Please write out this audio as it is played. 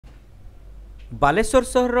बालेश्वर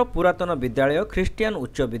सहर पुरातन विद्यालय ख्रिस्टियान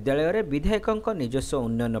उच्च विद्यालय रे विधायकों निजस्व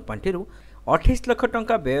उन्नयन पांठि 28 लाख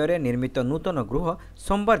टंका व्यय निर्मित नूतन गृह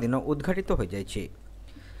सोमवार दिन उद्घाटित हो जाइछि।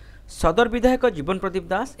 सदर विधायक जीवन प्रदीप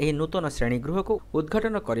दास एही नूतन श्रेणीगृह को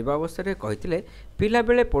उद्घाटन करने अवसर में कहते पिला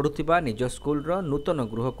बेले पढ़ुवा निज स्कूल नूतन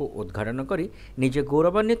गृह को उद्घाटन करी निजे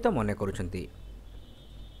गौरवान्वित मन करुछंती।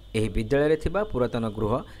 एही विद्यालय थिबा पुरातन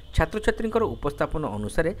गृह छात्र छात्री उपस्थापन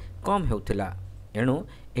अनुसार कम हेउथिला। एणु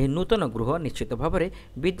एही नूतन गृह निश्चित भाव में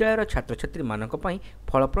विद्यालय छात्र छात्री मानक पई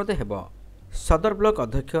फलप्रद हेब। सदर ब्लॉक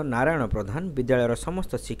अध्यक्ष नारायण प्रधान विद्यालय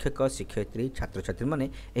समस्त शिक्षक शिक्षयित्री छात्र छात्री माने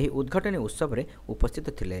एही उद्घाटन उत्सव में उपस्थित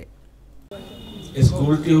थिले।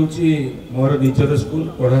 स्कूल टी होची मोर निजर स्कूल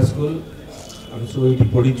पढ़ा स्कूल हम सब एठी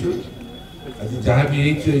पढिछु। आज जहाँ भी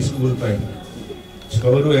एही स्कूल पाई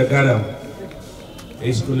 6 रु 11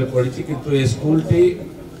 ए स्कूल पढ़ी किंतु ए स्कूल टी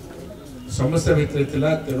समस्या भितर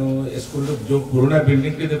थिला। तेणु स्कूल जो पुराना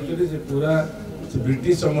बिल्डिंग के देखते से पूरा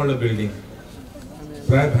ब्रिटिश अमल बिल्डिंग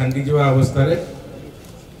प्राय भांगी जा अवस्था रे।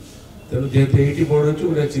 तेणु जेहेतु ये पढ़ु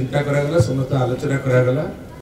गोटे चिंता करागला समस्त आलोचना करागला।